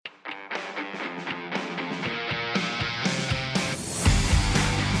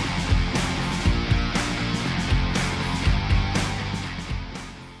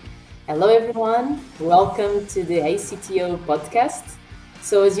Hello, everyone. Welcome to the CTO podcast.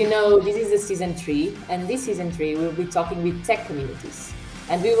 So, as you know, this is the season 3, and this season 3 we'll be talking with tech communities,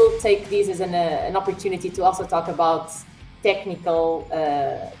 and we will take this as an opportunity to also talk about technical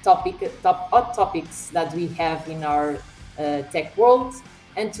hot topics that we have in our tech world.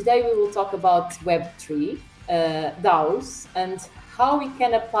 And today we will talk about Web3, DAOs, and how we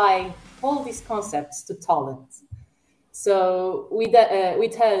can apply all these concepts to talent. So with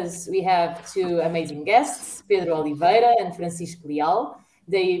us, we have two amazing guests, Pedro Oliveira and Francisco Leal.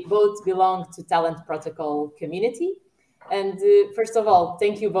 They both belong to Talent Protocol community. And first of all,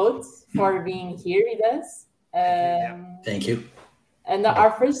 thank you both for being here with us. Thank you. And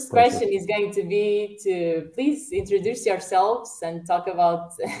our first question is going to be to please introduce yourselves and talk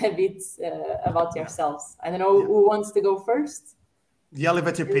about a bit about yourselves. I don't know who wants to go first. The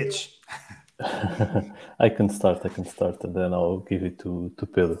elevator pitch. I can start, and then I'll give it to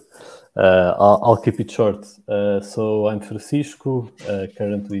Pedro. I'll keep it short. So I'm Francisco,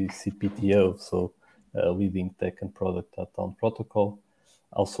 currently CPTO, so leading tech and product at Talent Protocol,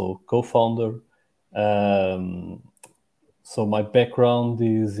 also co-founder. So my background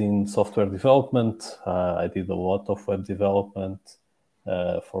is in software development. I did a lot of web development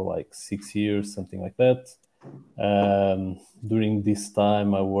for like 6 years, something like that. During this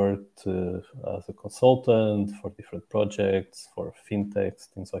time, I worked as a consultant for different projects, for fintechs,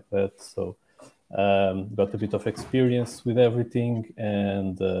 things like that. So got a bit of experience with everything.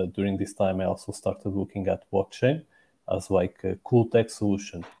 And during this time, I also started looking at blockchain as like a cool tech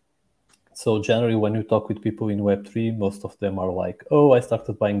solution. So generally, when you talk with people in Web3, most of them are like, oh, I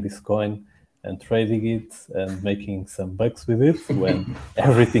started buying this coin and trading it and making some bucks with it when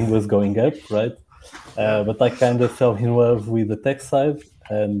everything was going up, right? But I kind of fell in love with the tech side,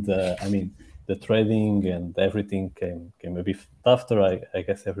 and I mean, the trading and everything came a bit after. I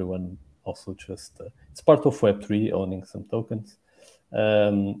guess everyone also just it's part of Web3, owning some tokens.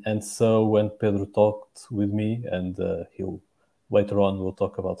 And so when Pedro talked with me, and later on we'll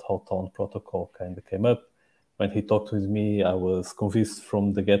talk about how Talent Protocol kind of came up. When he talked with me, I was convinced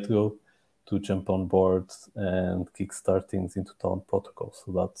from the get-go to jump on board and kickstart things into Talent Protocol.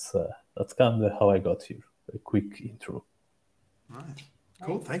 So that's kind of how I got here. A quick intro. Nice.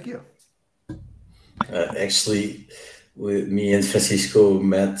 Cool. Thank you. Actually, me and Francisco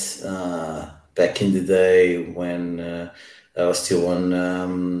met back in the day when I was still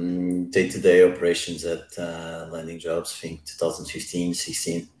on day-to-day operations at Landing Jobs, I think 2015,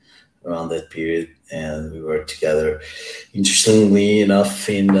 16. Around that period, and we worked together. Interestingly enough,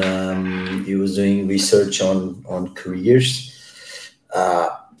 he was doing research on careers.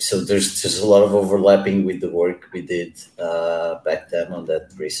 So there's a lot of overlapping with the work we did back then on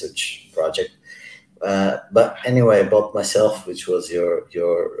that research project. But anyway, about myself, which was your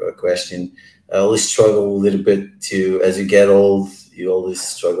question, I always struggle a little bit to, as you get old, you always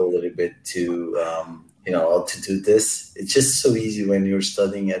struggle a little bit to how to do this. It's just so easy when you're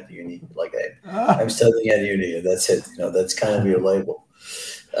studying at uni. Like I'm studying at uni, and that's it. That's kind of your label.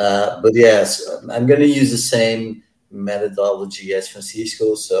 But yes, I'm going to use the same methodology as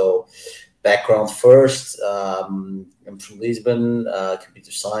Francisco. So background first. I'm from Lisbon,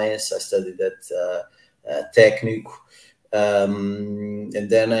 computer science. I studied at Técnico. And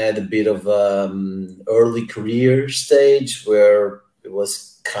then I had a bit of early career stage where it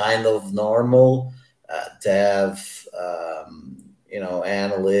was kind of normal. Dev,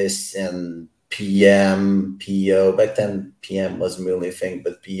 analysts and PM, PO. Back then, PM wasn't really a thing,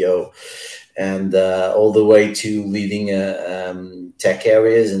 but PO, and all the way to leading tech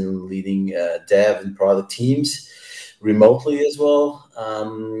areas and leading dev and product teams remotely as well.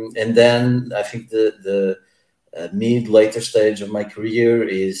 And then I think the later stage of my career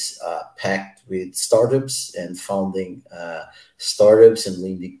is packed with startups and founding startups and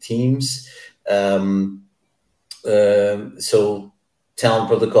leading teams. So Talent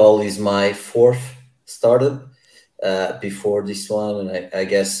Protocol is my fourth startup. Before this one, and I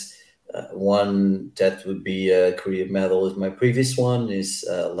guess one that would be a career medal is my previous one is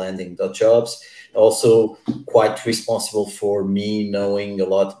Landing.Jobs. Also quite responsible for me knowing a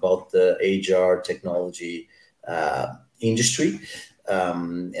lot about the HR technology industry.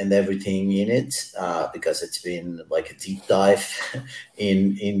 And everything in it, because it's been like a deep dive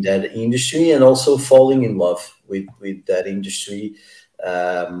in that industry, and also falling in love with that industry.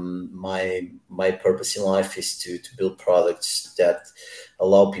 My purpose in life is to build products that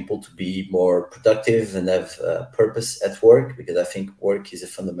allow people to be more productive and have purpose at work, because I think work is a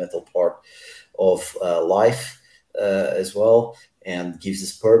fundamental part of life as well, and gives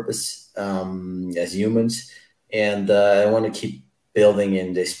us purpose as humans. And I want to keep building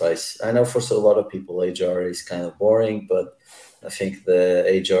in this space. I know for a lot of people, HR is kind of boring, but I think the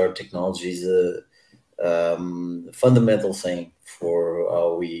HR technology is a fundamental thing for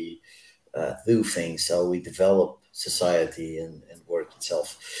how we do things, how we develop society and work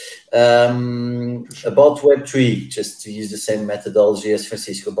itself. About Web3, just to use the same methodology as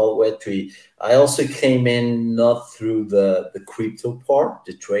Francisco, about Web3, I also came in not through the crypto part,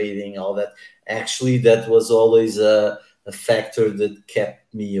 the trading, all that. Actually, that was always a factor that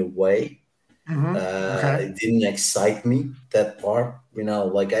kept me away. It didn't excite me, that part.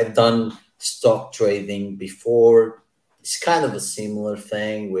 Like I've done stock trading before. It's kind of a similar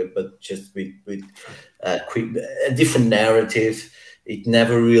thing, but just with a different narrative. It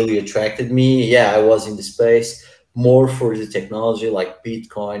never really attracted me. Yeah, I was in the space more for the technology like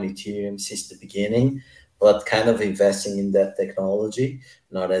Bitcoin, Ethereum since the beginning, but kind of investing in that technology,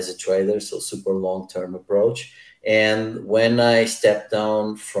 not as a trader, so super long-term approach. And when I stepped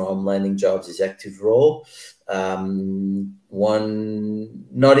down from landing jobs executive role, not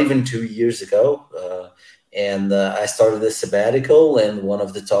even 2 years ago, I started a sabbatical, and one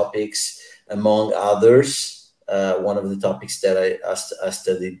of the topics, among others, one of the topics that I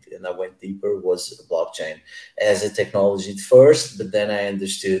studied and I went deeper was blockchain as a technology at first, but then I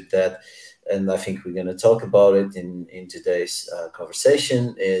understood that, and I think we're going to talk about it in today's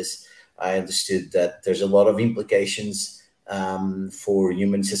conversation, is I understood that there's a lot of implications for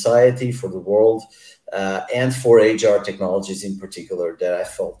human society, for the world, and for HR technologies in particular, that I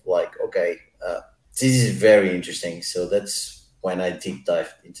felt like, okay, this is very interesting. So that's when I deep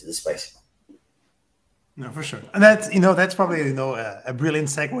dived into the space. No, for sure. And that's probably, a brilliant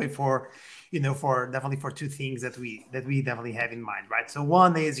segue for two things that we definitely have in mind, right? So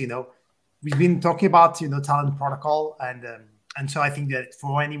one is, we've been talking about, talent protocol. And so I think that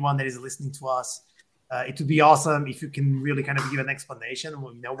for anyone that is listening to us, it would be awesome if you can really kind of give an explanation of,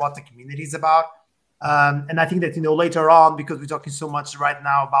 what the community is about. And I think that, later on, because we're talking so much right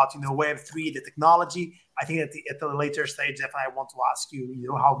now about, Web3, the technology, I think that at the later stage, definitely I want to ask you,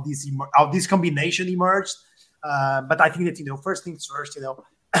 how this combination emerged. But I think that, first things first,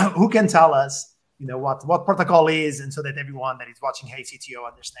 who can tell us, what protocol is, and so that everyone that is watching Hey CTO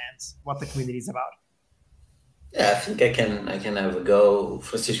understands what the community is about. Yeah, I think I can have a go.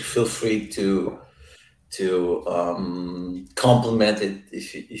 Francisco, feel free to complement it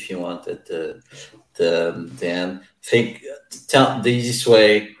if you want at the end. I think the easiest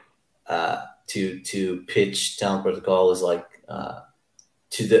way to pitch talent protocol is like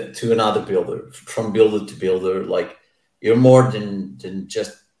to another builder, from builder to builder. Like, you're more than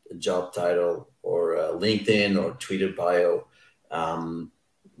just a job title or a LinkedIn or Twitter bio.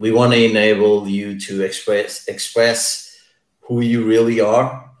 We want to enable you to express who you really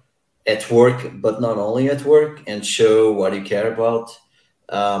are at work, but not only at work, and show what you care about.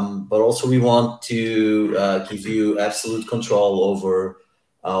 But also we want to give you absolute control over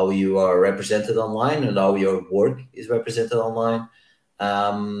how you are represented online and how your work is represented online.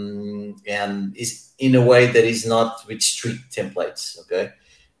 And is in a way that is not with strict templates, okay?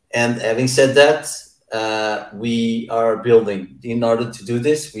 And having said that, we are building, in order to do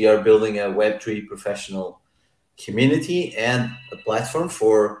this, we are building a Web3 professional community and a platform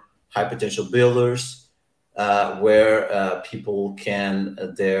for high potential builders, where people can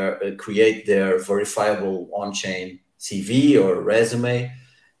create their verifiable on-chain CV or resume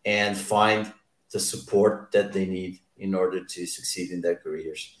and find the support that they need in order to succeed in their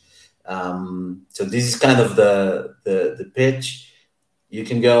careers. So this is kind of the pitch. You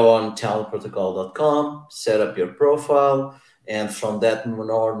can go on talentprotocol.com, set up your profile, and from that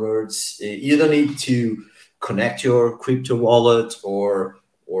moment onwards, you don't need to connect your crypto wallet or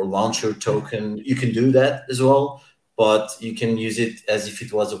launch your token. You can do that as well, but you can use it as if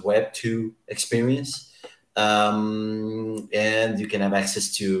it was a Web2 experience. And you can have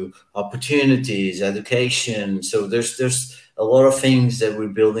access to opportunities, education. So there's a lot of things that we're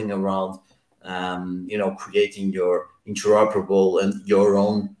building around, creating your interoperable and your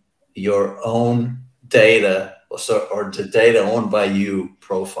own data, or the data owned by you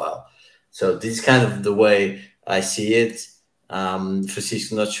profile. So this is kind of the way I see it.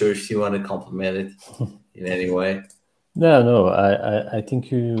 Francisco, not sure if you want to complement it in any way. No, I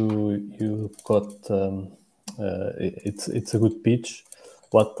think you got it's a good pitch.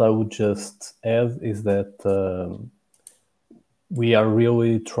 What I would just add is that we are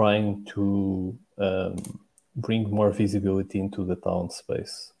really trying to bring more visibility into the talent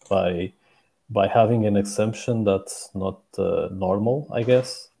space by having an assumption that's not normal, I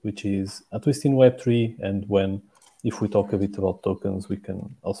guess, which is, at least in Web3, and if we talk a bit about tokens, we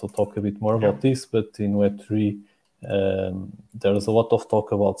can also talk a bit more about this, but in Web3, there's a lot of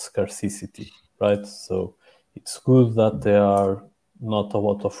talk about scarcity, right? So it's good that there are not a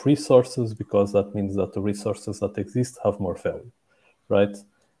lot of resources, because that means that the resources that exist have more value, right?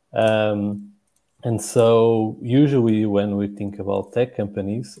 And so usually when we think about tech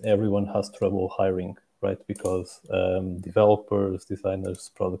companies, everyone has trouble hiring, right? Because developers,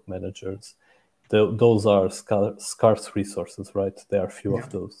 designers, product managers, those are scarce resources, right? There are few of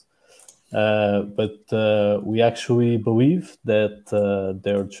those. But we actually believe that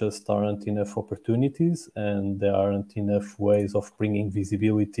there just aren't enough opportunities, and there aren't enough ways of bringing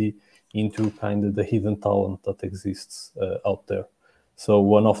visibility into kind of the hidden talent that exists out there. So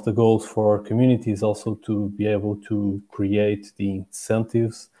one of the goals for our community is also to be able to create the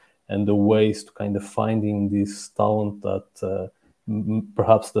incentives and the ways to kind of finding this talent that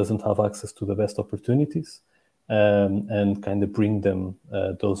perhaps doesn't have access to the best opportunities, and kind of bring them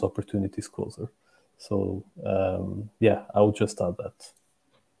those opportunities closer. So yeah, I would just add that.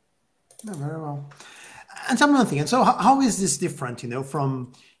 Yeah, very well. And some other thing. And so, how is this different?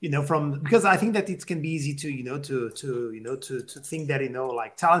 From because I think that it can be easy to to think that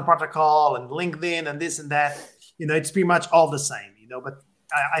like Talent Protocol and LinkedIn and this and that. It's pretty much all the same. But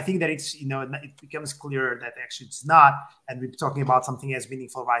I think that it's it becomes clear that actually it's not, and we're talking about something as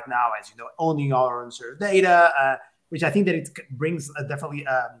meaningful right now as owning our own sort of data, which I think that it brings definitely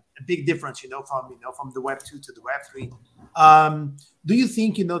a big difference from the Web 2 to the Web 3. Do you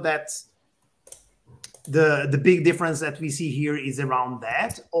think that the big difference that we see here is around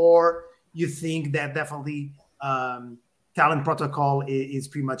that, or you think that definitely Talent Protocol is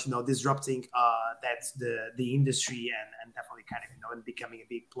pretty much disrupting that's the industry and definitely kind of and becoming a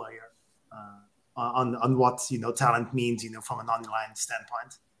big player on what talent means from an online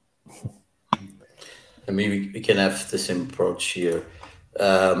standpoint? I mean, we can have the same approach here.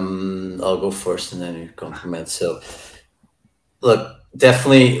 I'll go first and then you compliment. So look,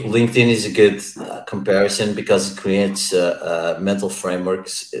 definitely LinkedIn is a good comparison because it creates mental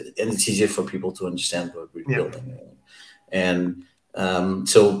frameworks, and it's easier for people to understand what we're building. And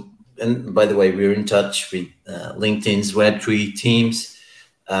and by the way, we're in touch with LinkedIn's Web3 teams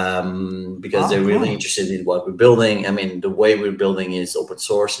because they're really interested in what we're building. I mean, the way we're building is open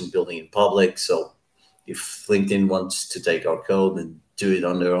source and building in public. So if LinkedIn wants to take our code and do it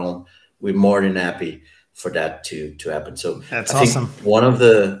on their own, we're more than happy for that to happen. So that's awesome. Think one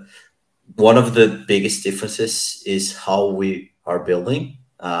of the biggest differences is how we are building.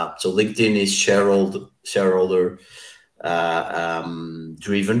 So LinkedIn is shareholder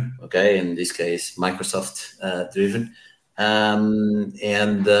driven, okay, in this case Microsoft driven,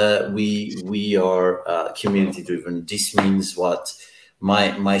 and we are community driven. This means what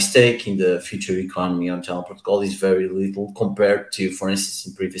my stake in the future economy on Talent Protocol is very little compared to, for instance,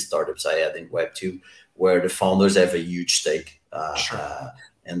 in previous startups I had in Web 2, where the founders have a huge stake,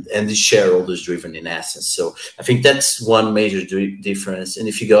 and the shareholders driven in essence. So I think that's one major difference. And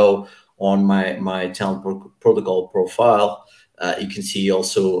if you go on my Talent Protocol profile, you can see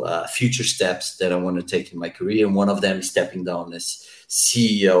also future steps that I want to take in my career. And one of them is stepping down as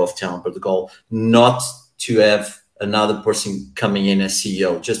CEO of Talent Protocol, not to have another person coming in as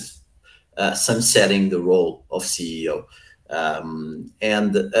CEO, just sunsetting the role of CEO.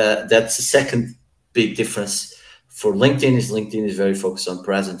 And that's the second big difference for LinkedIn is very focused on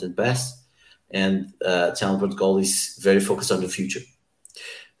present and past, and Talent Protocol is very focused on the future.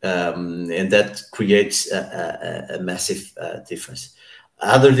 And that creates a massive difference.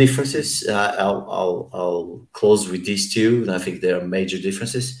 Other differences, I'll close with these two, and I think there are major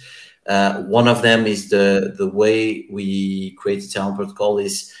differences. One of them is the way we create the Talent Protocol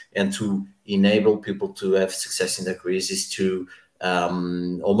is, and to enable people to have success in their careers, is to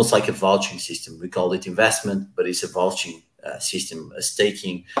almost like a vouching system. We call it investment, but it's a vouching system, a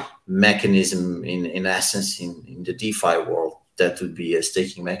staking mechanism in essence in the DeFi world. That would be a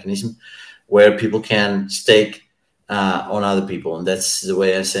staking mechanism where people can stake on other people. And that's the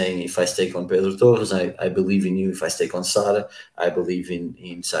way I'm saying, if I stake on Pedro Torres, I believe in you. If I stake on Sara, I believe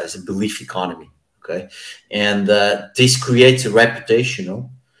in Sara. It's a belief economy, okay? And this creates a reputational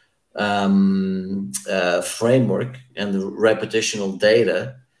framework and reputational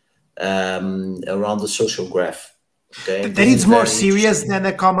data around the social graph. Okay, that is more serious than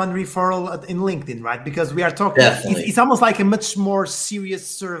a common referral in LinkedIn, right? Because we are talking, it's almost like a much more serious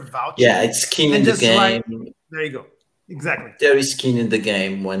sort of voucher. Yeah, it's skin in the game. There you go. Exactly. There is skin in the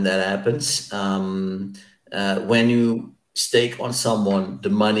game when that happens. When you stake on someone, the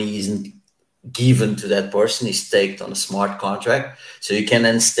money isn't given to that person, it's staked on a smart contract. So you can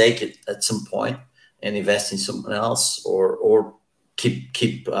then stake it at some point and invest in someone else or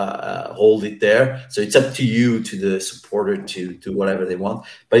keep hold it there. So it's up to you, to the supporter, to do whatever they want.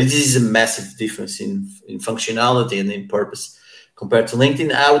 But this is a massive difference in functionality and in purpose compared to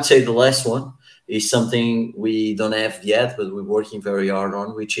LinkedIn. I would say the last one is something we don't have yet, but we're working very hard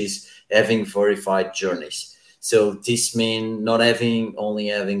on, which is having verified journeys. So this means not only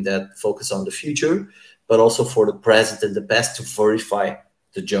having that focus on the future, but also for the present and the past to verify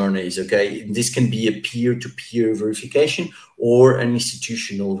the journeys. Okay, this can be a peer-to-peer verification or an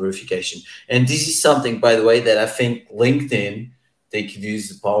institutional verification. And this is something, by the way, that I think LinkedIn, they could use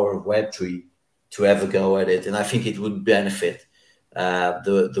the power of Web3 to have a go at it. And I think it would benefit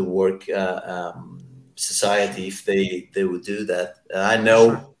the work society if they would do that. I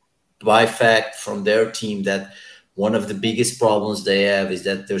know by fact from their team that one of the biggest problems they have is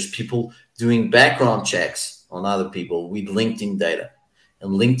that there's people doing background checks on other people with LinkedIn data.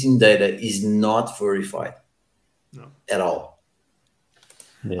 And LinkedIn data is not verified at all.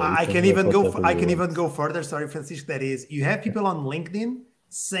 Yeah, I can even go further. Sorry, Francisco. That is, you have people on LinkedIn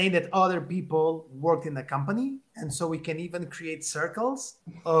saying that other people worked in the company, and so we can even create circles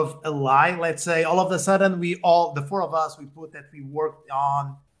of a lie. Let's say all of a sudden the four of us, we put that we worked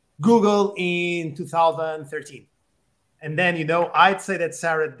on Google in 2013. And then, I'd say that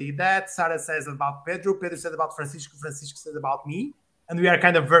Sarah did that. Sarah says about Pedro. Pedro said about Francisco. Francisco said about me. And we are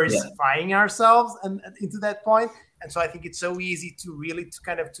kind of verifying ourselves and into that point. And so I think it's so easy to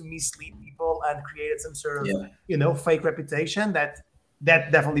mislead people and create some sort of, fake reputation that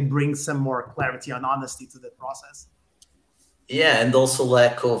definitely brings some more clarity and honesty to the process. Yeah, and also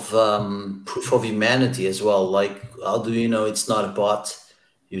lack of proof of humanity as well. Like, how do you know it's not a bot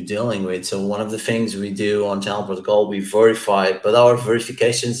you're dealing with? So one of the things we do on Channel Protocol, we verify, but our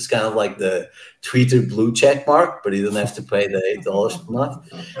verifications is kind of like the Twitter blue check mark, but you don't have to pay the $8 per month.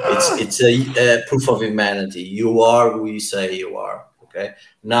 It's a proof of humanity. You are who you say you are. Okay.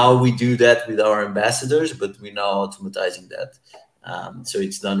 Now we do that with our ambassadors, but we're now automatizing that. So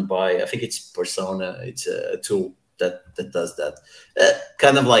it's done by, I think it's Persona. It's a tool that does that.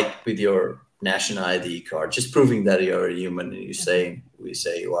 Kind of like with your national ID card, just proving that you're a human and we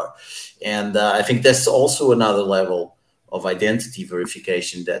say you are. And I think that's also another level of identity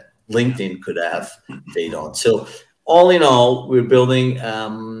verification that LinkedIn could have. They don't. So all in all, we're building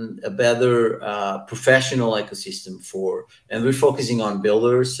a better professional ecosystem and we're focusing on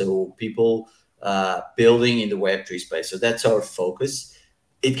builders. So people building in the Web3 space. So that's our focus.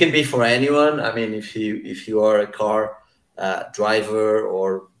 It can be for anyone. I mean, if you are a car driver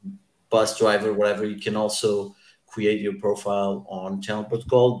or bus driver, whatever, you can also create your profile on Channel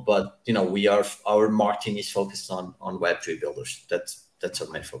Protocol. But our marketing is focused on Web3 builders. That's our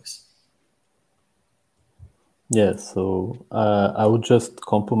main focus. Yeah, so I would just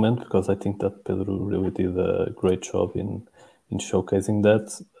compliment, because I think that Pedro really did a great job in showcasing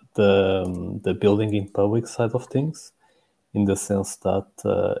that the building in public side of things, in the sense that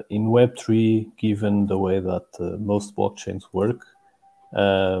in Web3, given the way that most blockchains work,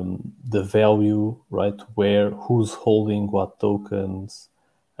 the value, right, who's holding what tokens,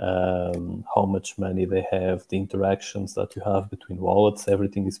 how much money they have, the interactions that you have between wallets,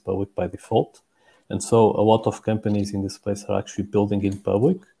 everything is public by default. And so a lot of companies in this space are actually building in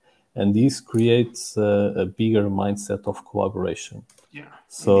public, and this creates a bigger mindset of collaboration. Yeah.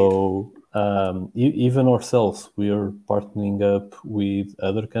 So even ourselves, we are partnering up with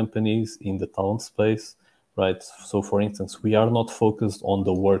other companies in the talent space, right? So for instance, we are not focused on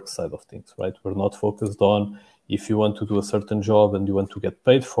the work side of things, right? We're not focused on, if you want to do a certain job and you want to get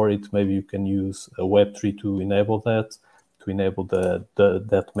paid for it, maybe you can use a Web3 to enable that, to enable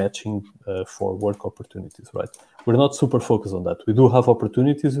that matching for work opportunities, right? We're not super focused on that. We do have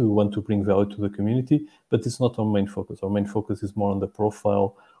opportunities. We want to bring value to the community, but it's not our main focus. Our main focus is more on the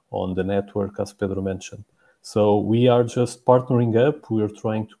profile, on the network, as Pedro mentioned. So we are just partnering up. We are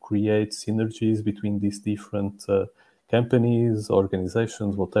trying to create synergies between these different companies,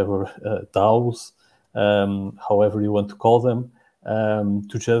 organizations, whatever, DAOs, however you want to call them,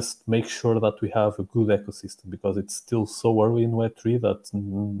 to just make sure that we have a good ecosystem, because it's still so early in Web3 that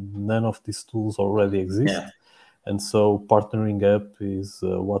none of these tools already exist. Yeah. And so partnering up is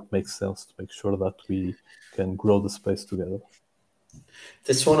what makes sense to make sure that we can grow the space together.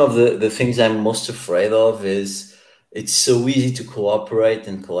 That's one of the things I'm most afraid of, is it's so easy to cooperate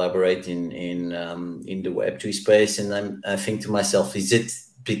and collaborate in the Web3 space. And I think to myself, is it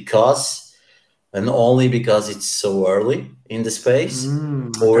because and only because it's so early in the space,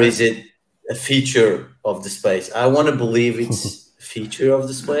 or is it a feature of the space? I want to believe it's a feature of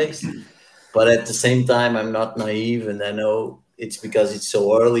the space, but at the same time, I'm not naive, and I know it's because it's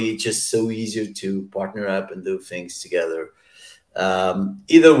so early. It's just so easier to partner up and do things together.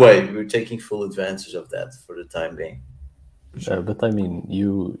 Either way, we're taking full advantage of that for the time being. But I mean,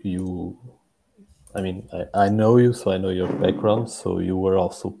 I know you, so I know your background. So you were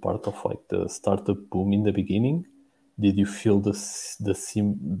also part of like the startup boom in the beginning. Did you feel those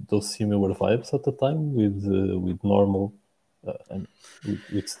similar vibes at the time with normal and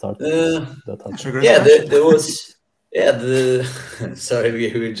with startups that happened? Yeah, there was. Yeah, sorry, we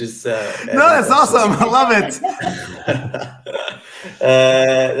were just. No, that's awesome. I love it.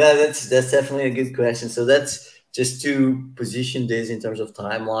 That's definitely a good question. So that's just to position this in terms of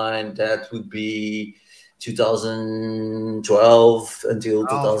timeline. That would be 2012 until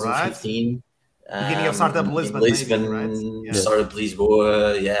 2015. Right. Beginning of startup Lisbon, maybe, right? Yeah. Startup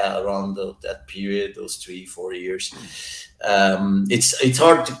Lisboa, around that period, those 3-4 years. It's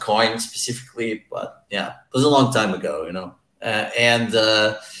hard to coin specifically, but it was a long time ago, and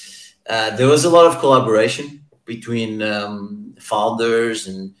there was a lot of collaboration between founders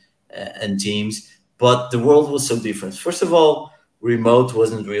and teams, but the world was so different. First of all, remote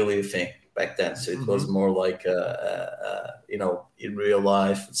wasn't really a thing back then, so it was more like in real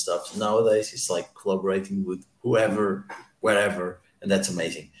life and stuff. Nowadays it's like collaborating with whoever, wherever, and that's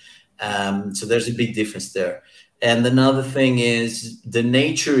amazing. So there's a big difference there. And another thing is the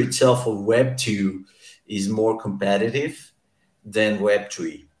nature itself of Web 2 is more competitive than Web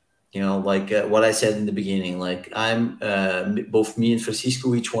 3. What I said in the beginning, like I'm both me and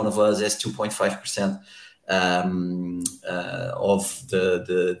Francisco, each one of us has 2.5% of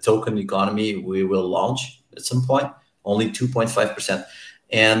the token economy we will launch at some point, only 2.5%.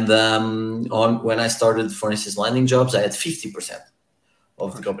 And when I started, for instance, landing jobs, I had 50%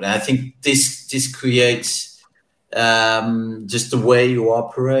 of the company. I think this creates just the way you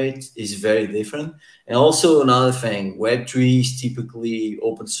operate is very different. And also another thing, Web3 is typically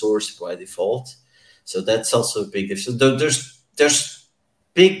open source by default. So that's also a big difference. So there's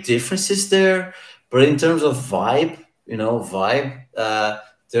big differences there, but in terms of vibe,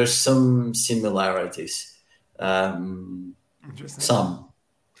 there's some similarities. Some.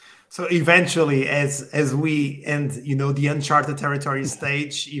 So eventually, as we end, the uncharted territory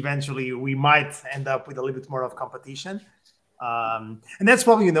stage, eventually we might end up with a little bit more of competition, and that's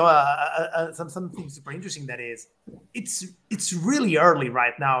probably something super interesting. That is, it's really early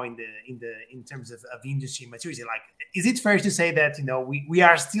right now in terms of industry maturity. Like, is it fair to say that we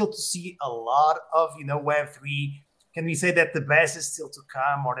are still to see a lot of Web3? Can we say that the best is still to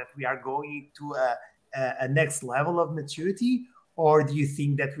come, or that we are going to a next level of maturity? Or do you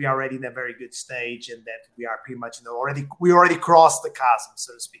think that we are already in a very good stage and that we are pretty much we already crossed the chasm,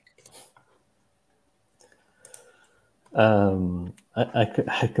 so to speak?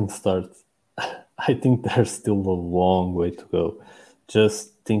 I can start. I think there's still a long way to go.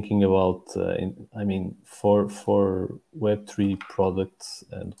 Just thinking about, for Web3 products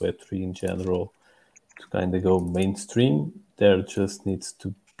and Web3 in general to kind of go mainstream, there just needs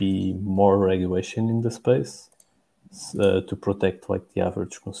to be more regulation in the space. To protect like the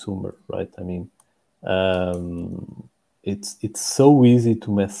average consumer, right? It's so easy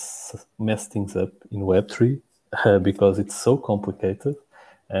to mess things up in Web3 because it's so complicated.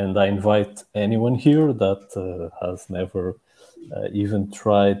 And I invite anyone here that has never even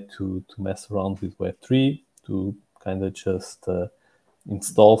tried to mess around with Web3 to kind of just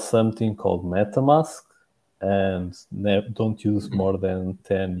install something called MetaMask and don't use more than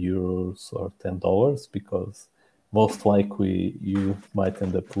 10 euros or $10 because most likely you might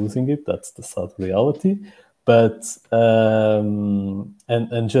end up losing it. That's the sad reality. But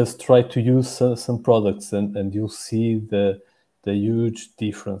and just try to use some products and you'll see the huge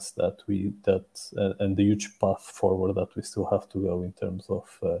difference and the huge path forward that we still have to go in terms of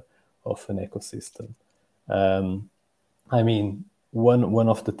an ecosystem. One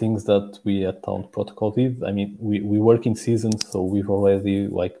of the things that we at Town Protocol did, we work in seasons, so we've already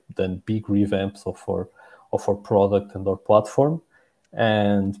done big revamps of our product and our platform,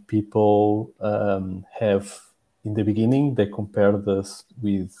 and people have in the beginning they compared us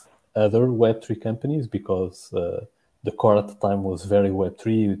with other Web3 companies because the core at the time was very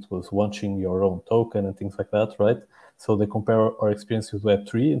Web3. It was launching your own token and things like that, right? So they compare our experience with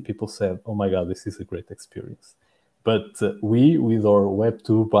Web3 and people said, oh my God, this is a great experience. But we, with our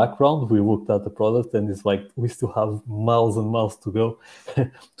Web2 background, we looked at the product and it's like, we still have miles and miles to go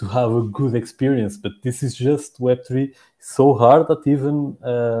to have a good experience. But this is just Web3. It's so hard that even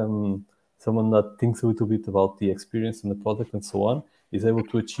someone that thinks a little bit about the experience and the product and so on is able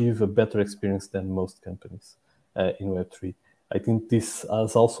to achieve a better experience than most companies in Web3. I think this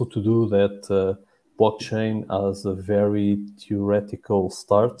has also to do that blockchain has a very theoretical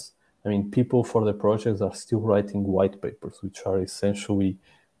start, I mean, people for the projects are still writing white papers, which are essentially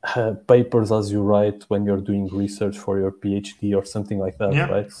papers as you write when you're doing research for your PhD or something like that, Yeah.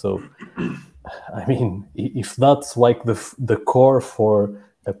 right? So, I mean, if that's like the core for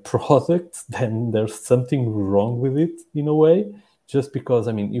a product, then there's something wrong with it in a way. Just because,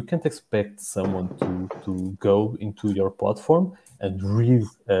 I mean, you can't expect someone to go into your platform and read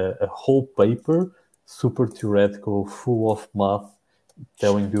a whole paper, super theoretical, full of math,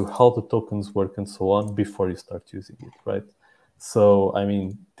 telling you how the tokens work and so on before you start using it, right? So, I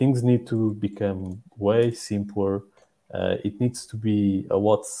mean, things need to become way simpler. It needs to be a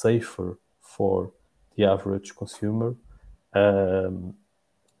lot safer for the average consumer. And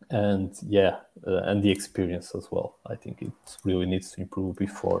the experience as well. I think it really needs to improve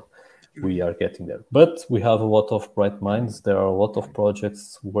before we are getting there. But we have a lot of bright minds. There are a lot of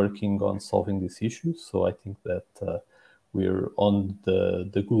projects working on solving these issues. So I think that we're on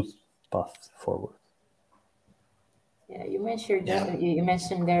the good path forward. Yeah, you mentioned that. You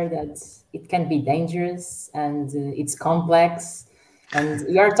mentioned there that it can be dangerous and it's complex, and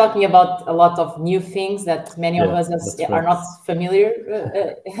you are talking about a lot of new things that many of us are not familiar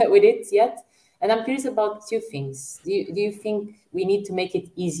with it yet. And I'm curious about two things. Do you think we need to make it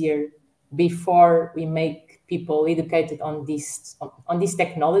easier before we make people educated on these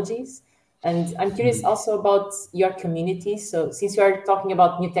technologies? And I'm curious also about your community. So since you are talking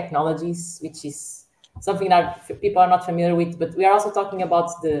about new technologies, which is something that people are not familiar with, but we are also talking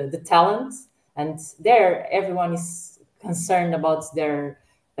about the talent, and there everyone is concerned about their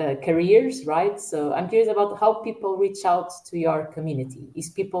careers, right? So I'm curious about how people reach out to your community. Is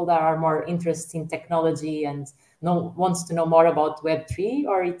people that are more interested in technology and wants to know more about Web3,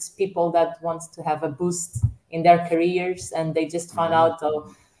 or it's people that wants to have a boost in their careers and they just found out,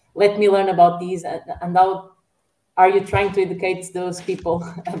 oh, let me learn about these, and how are you trying to educate those people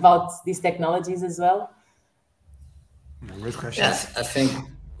about these technologies as well? Great question. Yeah, I think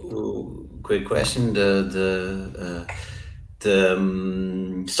great question.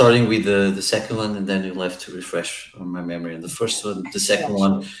 Starting with the second one, and then you'll have to refresh on my memory. And the first one, the second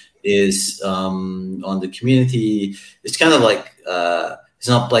one is on the community. It's kind of like it's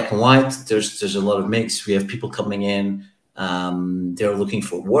not black and white. There's a lot of mix. We have people coming in. They're looking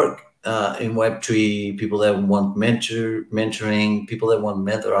for work in Web3. People that want mentoring. People that want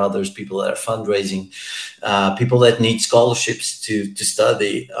mentor others. People that are fundraising. People that need scholarships to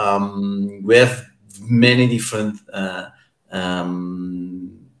study. We have many different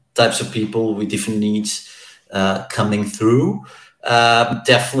types of people with different needs coming through.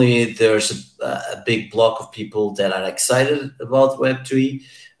 Definitely, there's a big block of people that are excited about Web3,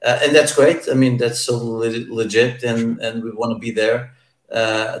 and that's great. I mean, that's so legit, and we want to be there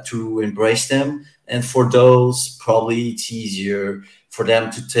to embrace them. And for those, probably it's easier for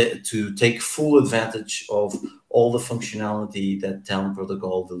them to take full advantage of all the functionality that Talent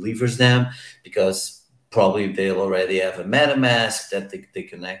Protocol delivers them, because probably they'll already have a MetaMask that they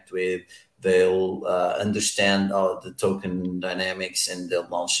connect with. They'll understand the token dynamics, and they'll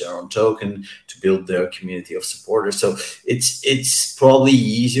launch their own token to build their community of supporters. So it's probably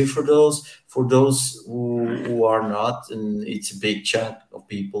easier for those. For those who are not, and it's a big chunk of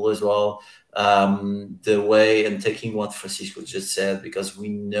people as well. The way, and taking what Francisco just said, because we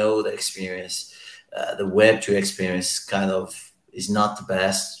know the experience, the Web2 experience kind of is not the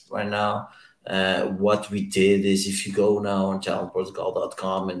best right now. What we did is, if you go now on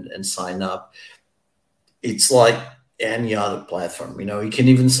talentprotocol.com and sign up, it's like any other platform. You can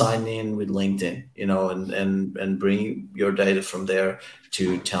even sign in with LinkedIn, and bring your data from there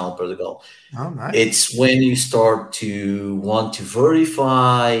to Talent Protocol. Oh, nice. It's when you start to want to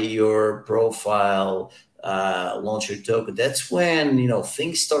verify your profile, launch your token, that's when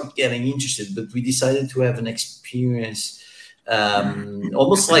things start getting interested. But we decided to have an experience,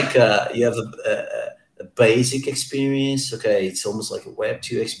 almost like you have a basic experience. Okay, it's almost like a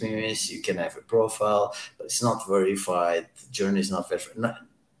Web2 experience. You can have a profile, but it's not verified. The journey is not verified.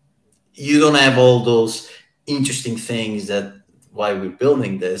 You don't have all those interesting things that why we're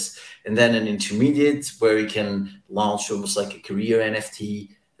building this. And then an intermediate where you can launch almost like a career NFT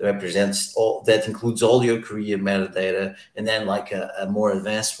that represents all, that includes all your career metadata, and then like a more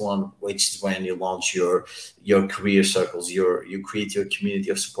advanced one, which is when you launch your career circles, you create your community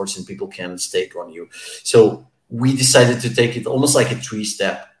of supports, and people can stake on you. So we decided to take it almost like a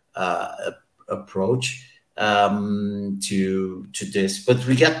 3-step approach to this. But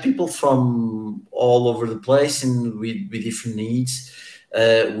we got people from all over the place and with different needs.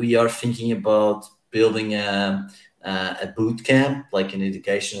 We are thinking about building a boot camp, like an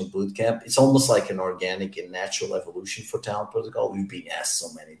educational boot camp. It's almost like an organic and natural evolution for Talent Protocol. We've been asked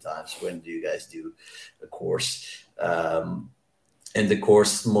so many times, when do you guys do a course? And the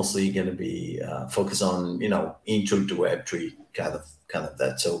course is mostly going to be focused on, intro to Web3, kind of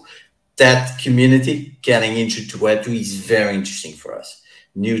that. So that community getting intro to Web3 is very interesting for us.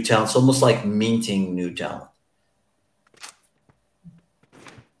 New talent, it's almost like minting new talent.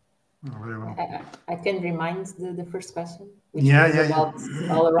 Very well. I can remind the first question, which Yeah, was yeah, about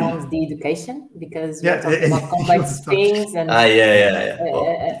all around the education, because we're Yeah, talking about complex things. And Yeah. Well,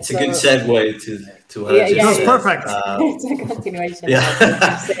 it's a good segue to her. Yeah, That's perfect. It's a continuation. Yeah, of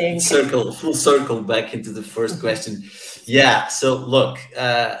what you're saying. full circle back into the first question. Yeah. So look,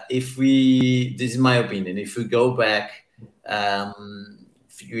 this is my opinion. If we go back a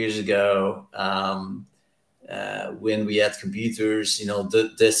few years ago, when we had computers,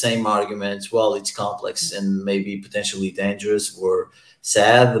 the same arguments, well, it's complex and maybe potentially dangerous, were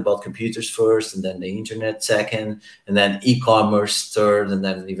said about computers first, and then the internet second, and then e-commerce third, and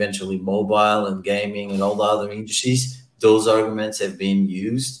then eventually mobile and gaming and all the other industries. Those arguments have been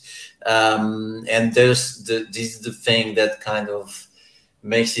used. And this is the thing that kind of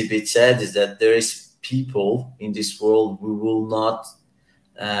makes it a bit sad, is that there is people in this world who will not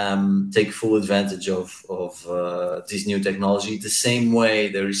take full advantage of this new technology. The same way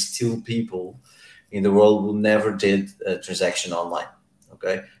there is still people in the world who never did a transaction online,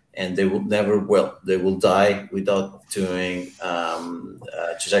 okay? And they will never will. They will die without doing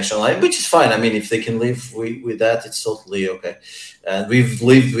transaction online, which is fine. I mean, if they can live with that, it's totally okay. And we've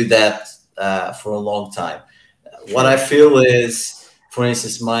lived with that for a long time. What I feel is, for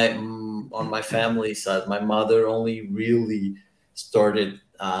instance, on my family side, my mother only really started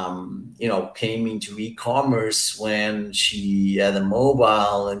came into e-commerce when she had a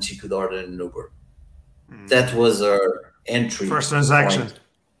mobile and she could order an Uber. That was her entry First transaction.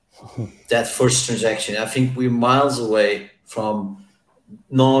 That first transaction. I think we're miles away from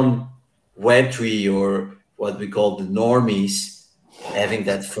non-Web3, or what we call the normies, having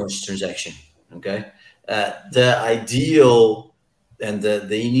that first transaction. Okay, the ideal and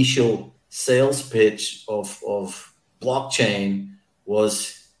the initial sales pitch of blockchain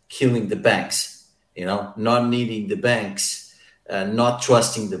was killing the banks, not needing the banks, not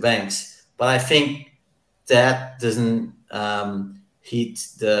trusting the banks. But I think that doesn't hit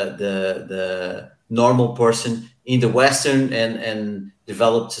the normal person in the Western and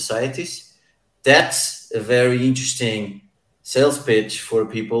developed societies. That's a very interesting sales pitch for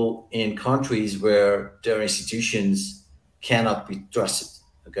people in countries where their institutions cannot be trusted.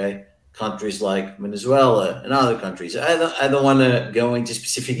 Okay. Countries like Venezuela and other countries. I don't want to go into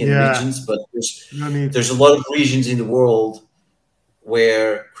specific regions, but there's a lot of regions in the world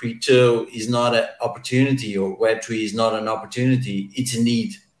where crypto is not an opportunity, or Web3 is not an opportunity. It's a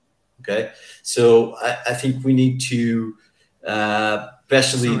need. Okay, so I think we need to,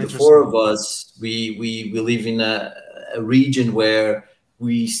 especially the four of us, we live in a region where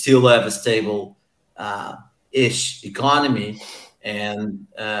we still have a stable ish economy, and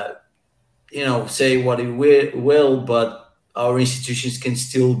say what it will, but our institutions can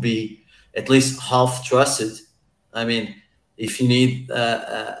still be at least half trusted. I mean, if you need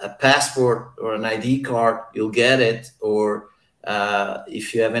a passport or an ID card, you'll get it. Or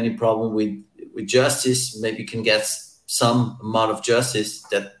if you have any problem with justice, maybe you can get some amount of justice.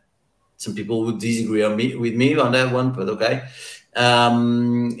 That some people would disagree with me on that one, but okay.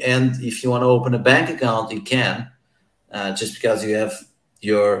 And if you want to open a bank account, you can, just because you have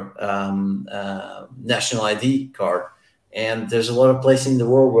your national ID card. And there's a lot of places in the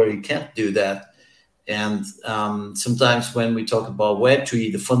world where you can't do that. And sometimes when we talk about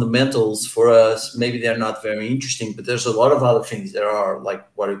Web3, the fundamentals for us, maybe they're not very interesting, but there's a lot of other things that are, like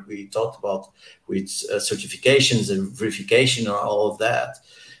what we talked about with certifications and verification and all of that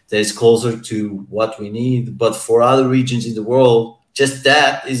is closer to what we need. But for other regions in the world, just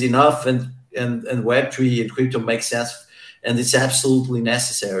that is enough. And Web3 and crypto makes sense. And it's absolutely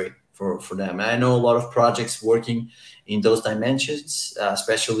necessary for them. I know a lot of projects working in those dimensions,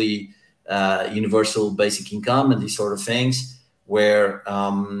 especially universal basic income and these sort of things, where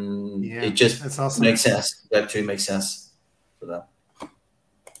it just awesome. Makes sense. Web3 makes sense for them.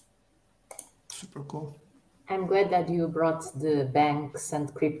 Super cool. I'm glad that you brought the banks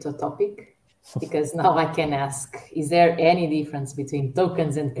and crypto topic, because now I can ask, is there any difference between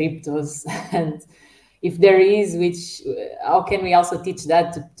tokens and cryptos? And if there is, how can we also teach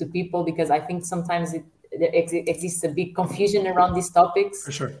that to people? Because I think sometimes there exists a big confusion around these topics.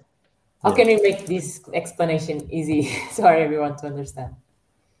 For sure. How can we make this explanation easy for everyone to understand?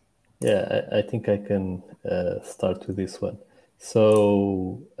 Yeah, I think I can start with this one.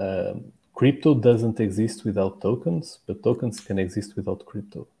 So crypto doesn't exist without tokens, but tokens can exist without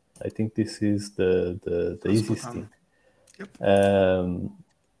crypto. I think this is the easiest thing. Yep.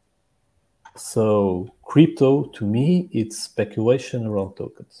 So crypto, to me, it's speculation around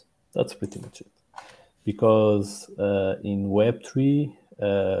tokens. That's pretty much it. Because in Web3,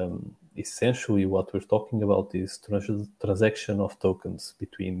 essentially what we're talking about is transaction of tokens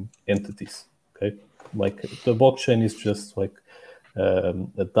between entities. Okay, like the blockchain is just like a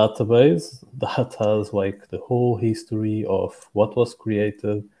database that has like the whole history of what was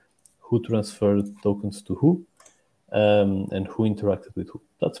created, who transferred tokens to who, and who interacted with who.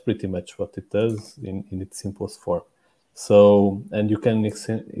 That's pretty much what it does in its simplest form. So, and you can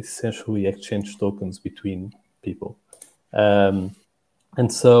essentially exchange tokens between people. And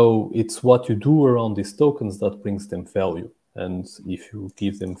so it's what you do around these tokens that brings them value. And if you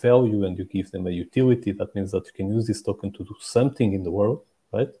give them value and you give them a utility, that means that you can use this token to do something in the world,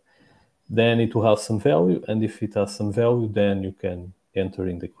 right? Then it will have some value. And if it has some value, then you can enter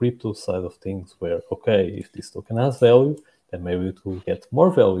in the crypto side of things where, okay, if this token has value, then maybe it will get more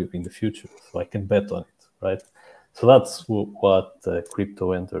value in the future. So I can bet on it, right? So that's what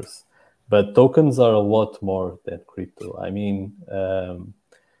crypto enters. But tokens are a lot more than crypto. I mean,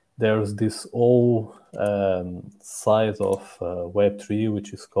 there's this whole side of Web3,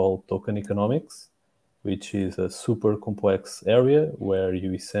 which is called token economics, which is a super complex area where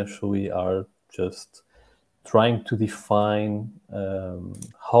you essentially are just trying to define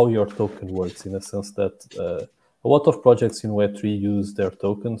how your token works, in a sense that a lot of projects in Web3 use their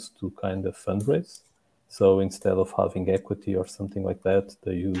tokens to kind of fundraise. So instead of having equity or something like that,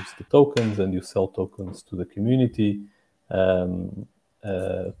 they use the tokens and you sell tokens to the community to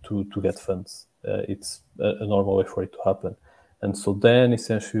get funds. It's a normal way for it to happen. And so then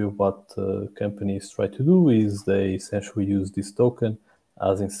essentially what companies try to do is they essentially use this token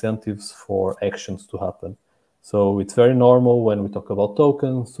as incentives for actions to happen. So it's very normal when we talk about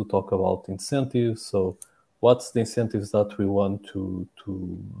tokens to talk about incentives. So what's the incentives that we want to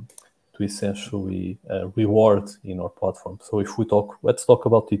essentially reward in our platform? So if we let's talk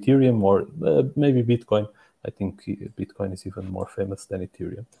about Ethereum or maybe Bitcoin. I think Bitcoin is even more famous than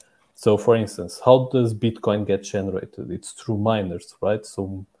Ethereum. So for instance, how does Bitcoin get generated? It's through miners, right?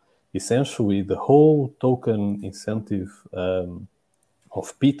 So essentially the whole token incentive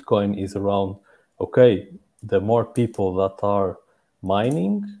of Bitcoin is around, okay, the more people that are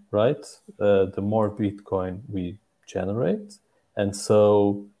mining, right, the more Bitcoin we generate. And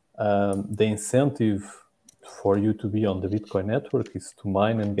so the incentive for you to be on the Bitcoin network is to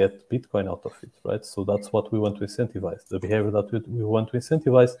mine and get Bitcoin out of it, right? So that's what we want to incentivize. The behavior that we want to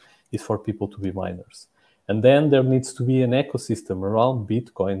incentivize is for people to be miners. And then there needs to be an ecosystem around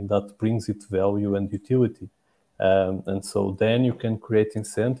Bitcoin that brings it value and utility. And so then you can create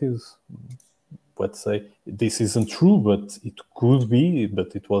incentives. Let's say this isn't true, but it could be,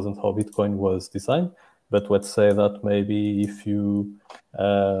 but it wasn't how Bitcoin was designed. But let's say that maybe if you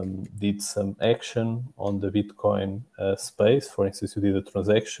did some action on the Bitcoin space, for instance, you did a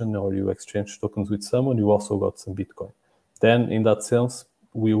transaction or you exchanged tokens with someone, you also got some Bitcoin. Then in that sense,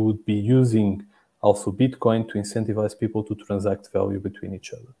 we would be using also Bitcoin to incentivize people to transact value between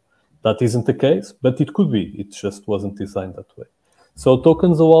each other. That isn't the case, but it could be. It just wasn't designed that way. So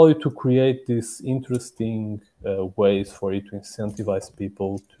tokens allow you to create these interesting ways for you to incentivize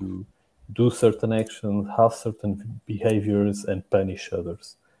people to do certain actions, have certain behaviors, and punish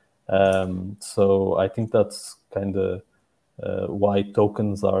others. So I think that's kind of why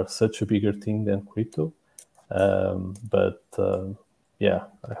tokens are such a bigger thing than crypto. Yeah,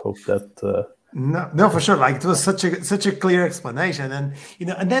 I hope that... No, for sure. Like it was such a clear explanation, and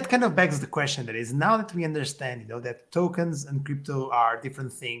and that kind of begs the question. That is, now that we understand, that tokens and crypto are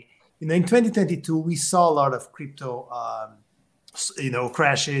different things. In 2022, we saw a lot of crypto,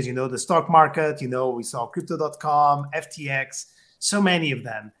 crashes. The stock market. We saw Crypto.com, FTX, so many of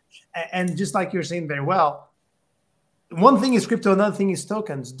them. And just like you're saying very well, one thing is crypto, another thing is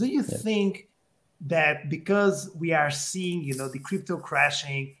tokens. Do you think that because we are seeing, the crypto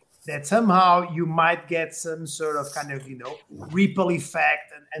crashing, that somehow you might get some sort of kind of, ripple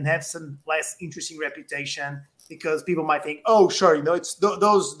effect and have some less interesting reputation, because people might think, oh, sure, it's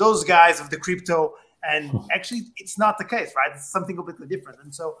those guys of the crypto, and actually it's not the case, right? It's something completely different.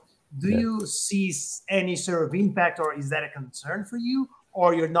 And so do you see any sort of impact, or is that a concern for you,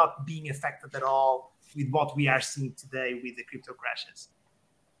 or you're not being affected at all with what we are seeing today with the crypto crashes?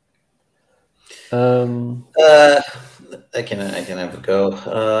 I can have a go.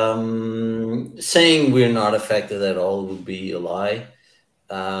 Saying we're not affected at all would be a lie.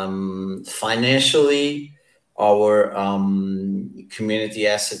 financially, our community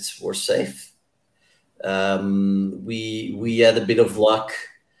assets were safe. We had a bit of luck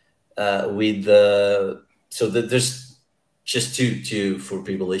with the so that there's just to for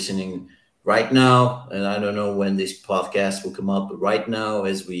people listening right now, and I don't know when this podcast will come up, but right now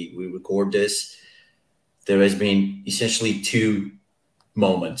as we record this, there has been essentially two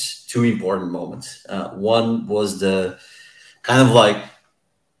important moments. One was the kind of like,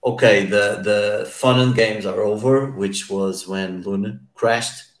 okay, the fun and games are over, which was when Luna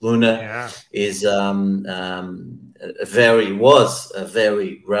crashed. Luna is was a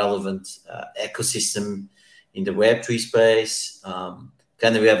very relevant ecosystem in the Web3 space.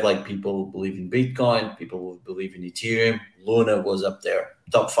 Kind of we have like people who believe in Bitcoin, people who believe in Ethereum. Luna was up there,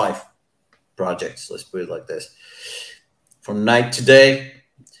 top 5 projects. Let's put it like this. From night to day,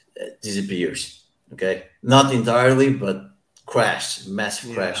 disappears. Okay, not entirely, but crashed,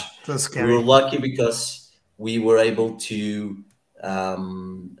 massive crash. We were lucky because we were able to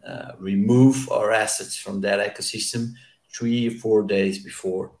remove our assets from that ecosystem 3 or 4 days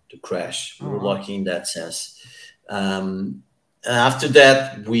before the crash. We were lucky in that sense. After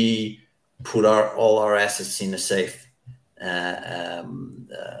that, we put all our assets in a safe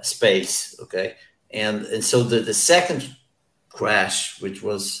space. Okay, and so the second crash, which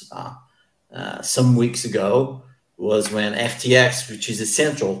was some weeks ago, was when FTX, which is a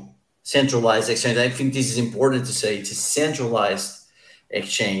centralized exchange. I think this is important to say. It's a centralized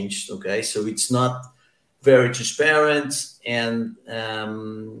exchange. Okay, so it's not very transparent, and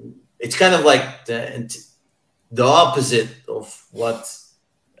it's kind of like the opposite of what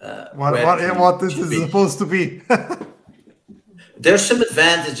it is supposed to be. There's some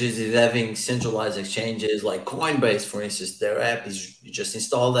advantages in having centralized exchanges, like Coinbase, for instance. Their app is, you just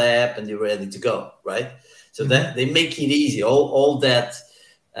install the app and you're ready to go, right? So that they make it easy. All that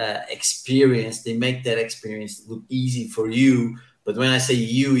experience, they make that experience look easy for you. But when I say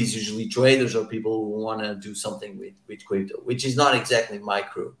you, it's usually traders or people who want to do something with crypto, which is not exactly my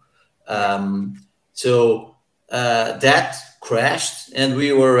crew. So that crashed, and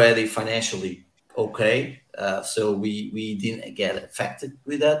we were already financially okay. So we didn't get affected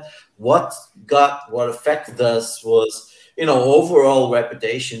with that. What affected us was, overall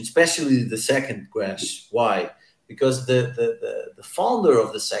reputation, especially the second crash. Why? Because the founder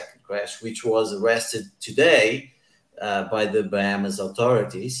of the second crash, which was arrested today by the Bahamas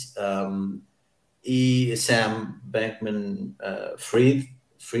authorities, Sam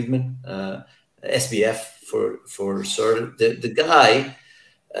Bankman-Friedman, SBF for sure. The guy.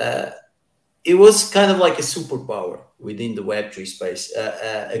 It was kind of like a superpower within the Web3 space,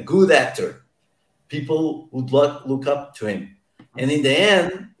 a good actor. People would look up to him. And in the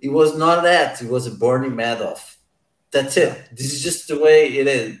end, it was not that. It was a Bernie Madoff. That's it. This is just the way it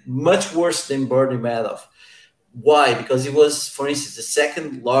is. Much worse than Bernie Madoff. Why? Because he was, for instance, the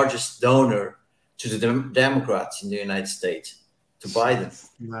second largest donor to the Democrats in the United States, to Biden.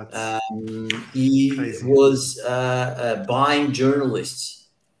 He crazy. Was buying journalists.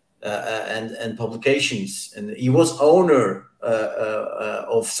 And publications, and he was owner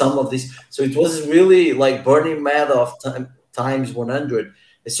of some of this. So it was really like Bernie Madoff times 100.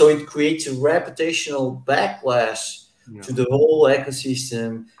 And so it creates a reputational backlash to the whole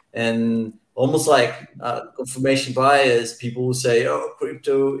ecosystem, and almost like confirmation bias. People will say, "Oh,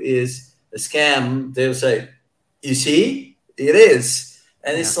 crypto is a scam." They'll say, "You see, it is,"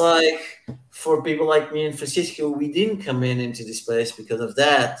 and it's like. For people like me and Francisco, we didn't come into this place because of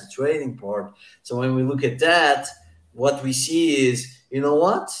that, the trading part. So when we look at that, what we see is, you know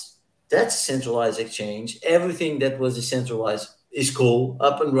what? That's a centralized exchange. Everything that was decentralized is cool,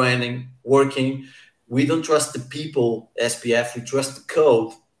 up and running, working. We don't trust the people, SPF. We trust the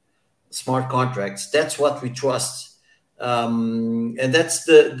code, smart contracts. That's what we trust. And that's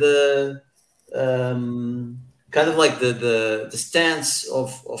the kind of like the stance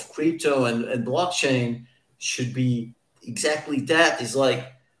of crypto and blockchain should be exactly that. It's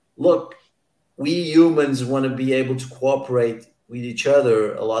like, look, we humans want to be able to cooperate with each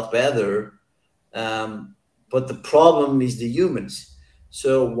other a lot better, but the problem is the humans.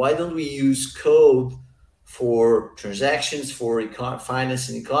 So why don't we use code for transactions, for finance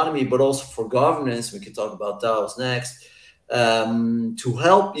and economy, but also for governance? We can talk about DAOs next. To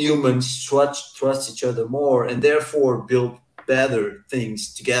help humans trust each other more, and therefore build better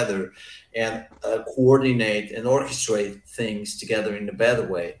things together, and coordinate and orchestrate things together in a better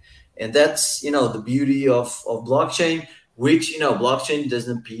way. And that's the beauty of blockchain, which blockchain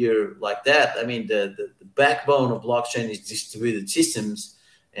doesn't appear like that. I mean, the backbone of blockchain is distributed systems,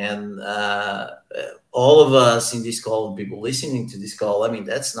 And all of us in this call, people listening to this call, I mean,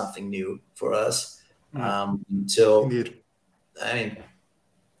 that's nothing new for us. So, Indeed. I mean,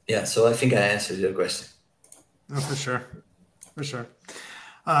 yeah, so I think I answered your question. No, for sure.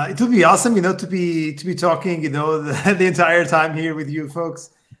 It would be awesome, to be talking, the entire time here with you folks.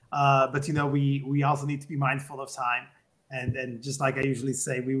 But we also need to be mindful of time, and just like I usually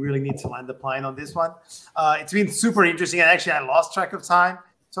say, we really need to land the plane on this one. It's been super interesting, and actually, I lost track of time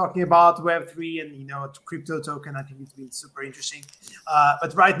talking about Web3 and crypto token. I think it's been super interesting.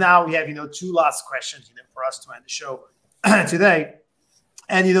 But right now, we have 2 last questions for us to end the show today.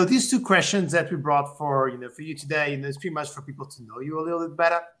 And these 2 questions that we brought for you today, is pretty much for people to know you a little bit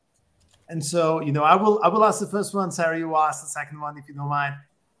better. And so I will ask the first one. Sarah, you will ask the second one if you don't mind.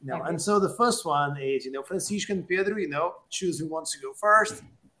 And so the first one is Francisco and Pedro. Choose who wants to go first.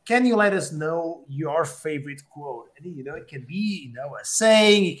 Can you let us know your favorite quote? And it can be a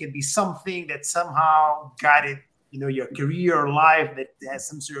saying. It can be something that somehow guided your career or life that has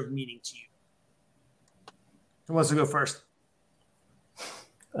some sort of meaning to you. Who wants to go first?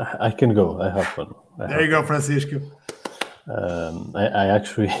 I can go. I have one. There you go, Francisco. I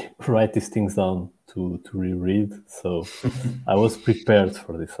actually write these things down to reread, so I was prepared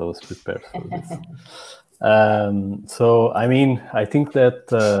for this. So I mean, I think that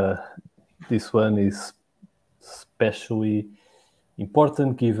this one is especially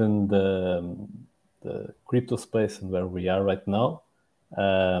important given the crypto space and where we are right now.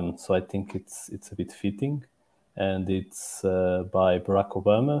 So I think it's a bit fitting. And it's by Barack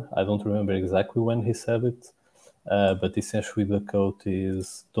Obama. I don't remember exactly when he said it, but essentially the quote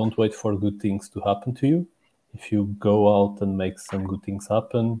is, don't wait for good things to happen to you. If you go out and make some good things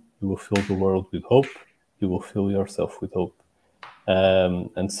happen, you will fill the world with hope. You will fill yourself with hope.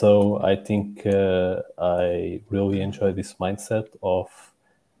 And so I think I really enjoy this mindset of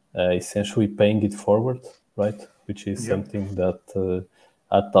essentially paying it forward, right? Which is something that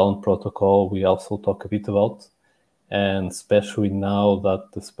at Down Protocol we also talk a bit about. And especially now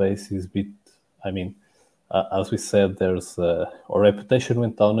that the space is a bit, as we said, there's our reputation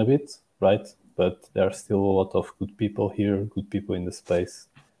went down a bit, right? But there are still a lot of good people here, good people in the space.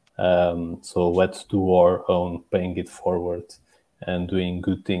 So let's do our own paying it forward and doing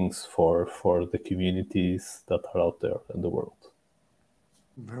good things for the communities that are out there in the world.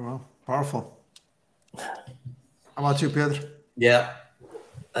 Very well. Powerful. How about you, Pedro? Yeah.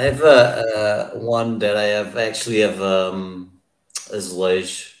 I have one that I have a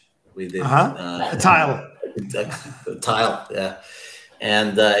slash with it. A tile. A tile, yeah.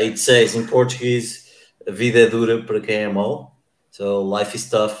 And it says in Portuguese, vida é dura para quem é mau. So life is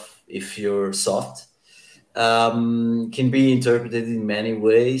tough if you're soft. Can be interpreted in many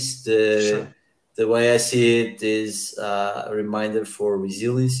ways. The way I see it is a reminder for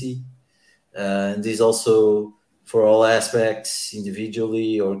resiliency. And this also, for all aspects,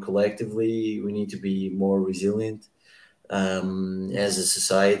 individually or collectively, we need to be more resilient as a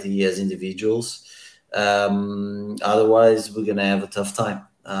society, as individuals. Otherwise, we're going to have a tough time.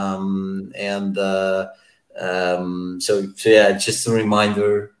 So yeah, just a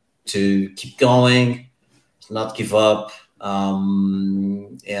reminder to keep going, to not give up,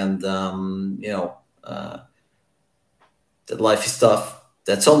 that life is tough.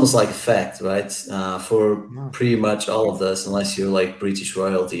 That's almost like a fact, right? For pretty much all of us, unless you're like British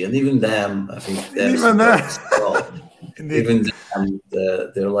royalty, and even them, I think even them,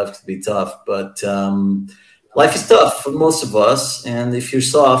 their life could be tough. But life is tough for most of us, and if you're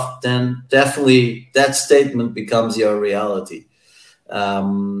soft, then definitely that statement becomes your reality.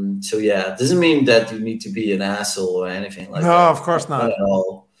 So yeah, it doesn't mean that you need to be an asshole or anything like that. No, of course not. At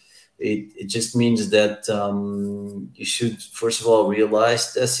all. It just means that you should, first of all,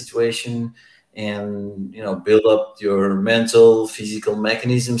 realize the situation and, build up your mental, physical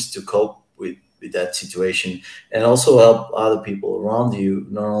mechanisms to cope with that situation, and also help other people around you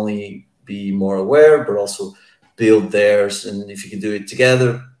not only be more aware, but also build theirs. And if you can do it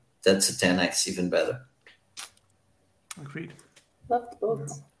together, that's a 10x even better. Agreed. Loved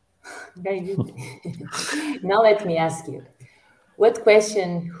both. Very good. Now let me ask you. What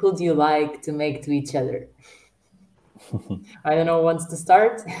question would you like to make to each other? I don't know who wants to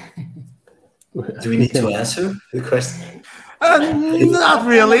start. Do we need to answer the question? Not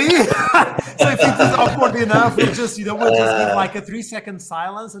really. So if it is awkward enough, we'll just give like a 3-second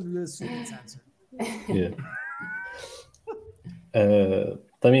silence and we'll assume it's answered. Yeah.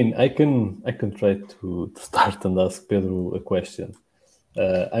 I can try to start and ask Pedro a question.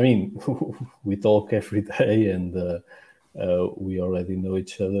 We talk every day and we already know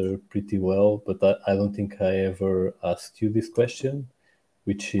each other pretty well, but I don't think I ever asked you this question.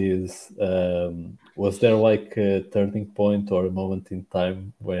 which is, was there like a turning point or a moment in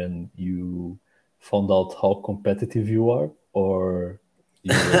time when you found out how competitive you are, or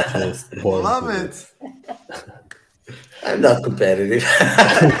you were just born Love with it. I'm not competitive.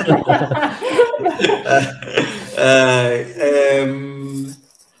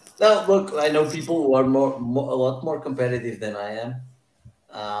 No, look, I know people who are a lot more competitive than I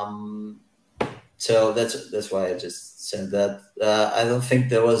am. So that's why I just said that. I don't think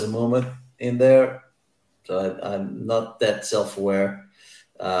there was a moment in there, so I'm not that self-aware.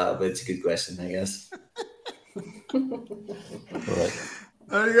 But it's a good question, I guess. Right.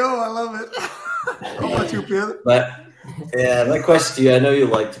 There you go. I love it. How about you, Pedro? But yeah, my question to you, I know you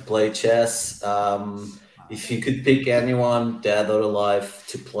like to play chess. If you could pick anyone, dead or alive,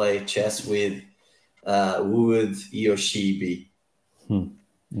 to play chess with, who would he or she be?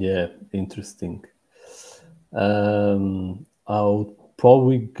 Yeah, interesting. I'll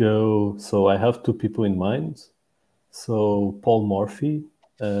probably go. So I have two people in mind. So Paul Morphy,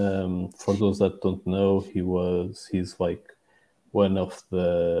 for those that don't know, he's like one of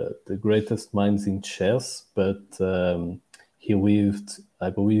the greatest minds in chess, but he lived, I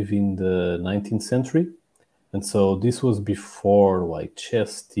believe, in the 19th century. And so this was before like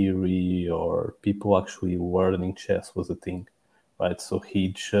chess theory or people actually learning chess was a thing, right? So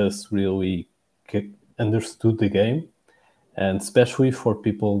he just really understood the game. And especially for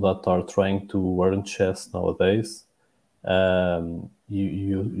people that are trying to learn chess nowadays,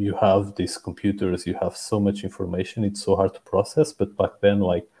 you have these computers, you have so much information, it's so hard to process. But back then,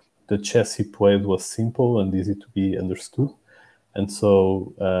 like, the chess he played was simple and easy to be understood. And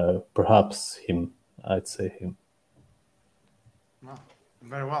so perhaps him, I'd say him. Oh,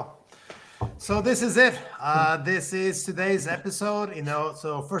 very well. So this is it. This is today's episode.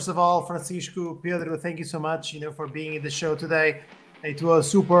 So first of all, Francisco, Pedro, thank you so much, for being in the show today. It was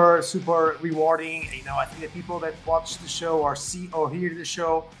super, super rewarding. I think the people that watch the show or see or hear the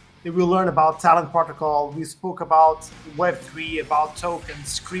show, they will learn about Talent Protocol. We spoke about Web3, about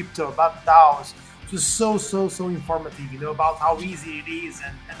tokens, crypto, about DAOs. It was so informative, about how easy it is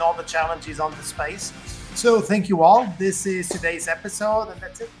and all the challenges on the space. So thank you all. This is today's episode, and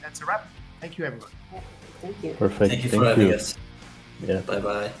that's it. That's a wrap. Thank you, everyone. Thank you. Perfect. Thank you for having us. Yeah.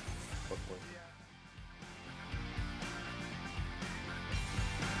 Bye-bye.